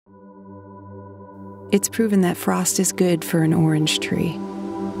It's proven that frost is good for an orange tree.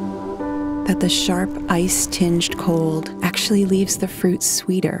 That the sharp, ice-tinged cold actually leaves the fruit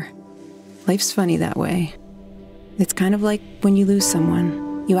sweeter. Life's funny that way. It's kind of like when you lose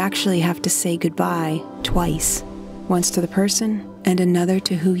someone. You actually have to say goodbye twice. Once to the person, and another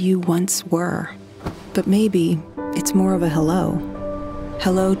to who you once were. But maybe it's more of a hello.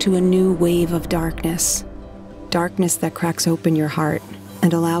 Hello to a new wave of darkness. Darkness that cracks open your heart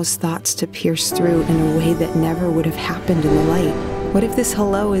and allows thoughts to pierce through in a way that never would have happened in the light. What if this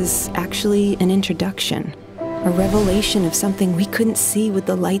hello is actually an introduction? A revelation of something we couldn't see with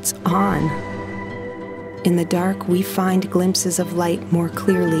the lights on? In the dark, we find glimpses of light more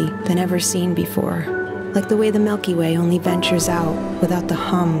clearly than ever seen before. Like the way the Milky Way only ventures out without the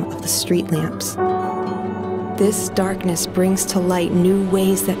hum of the street lamps. This darkness brings to light new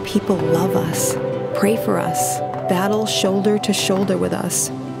ways that people love us, pray for us, battle shoulder to shoulder with us.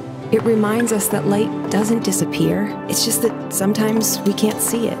 It reminds us that light doesn't disappear. It's just that sometimes we can't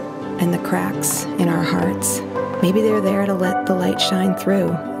see it. And the cracks in our hearts, maybe they're there to let the light shine through.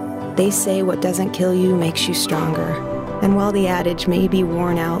 They say what doesn't kill you makes you stronger. And while the adage may be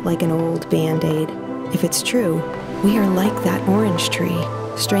worn out like an old Band-Aid, if it's true, we are like that orange tree,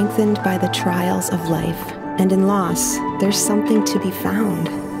 strengthened by the trials of life. And in loss, there's something to be found.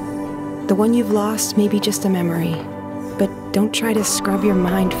 The one you've lost may be just a memory, but don't try to scrub your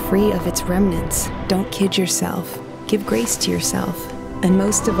mind free of its remnants. Don't kid yourself. Give grace to yourself. And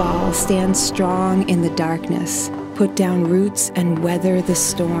most of all, stand strong in the darkness. Put down roots and weather the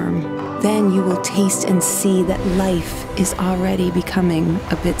storm. Then you will taste and see that life is already becoming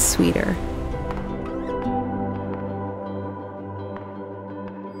a bit sweeter.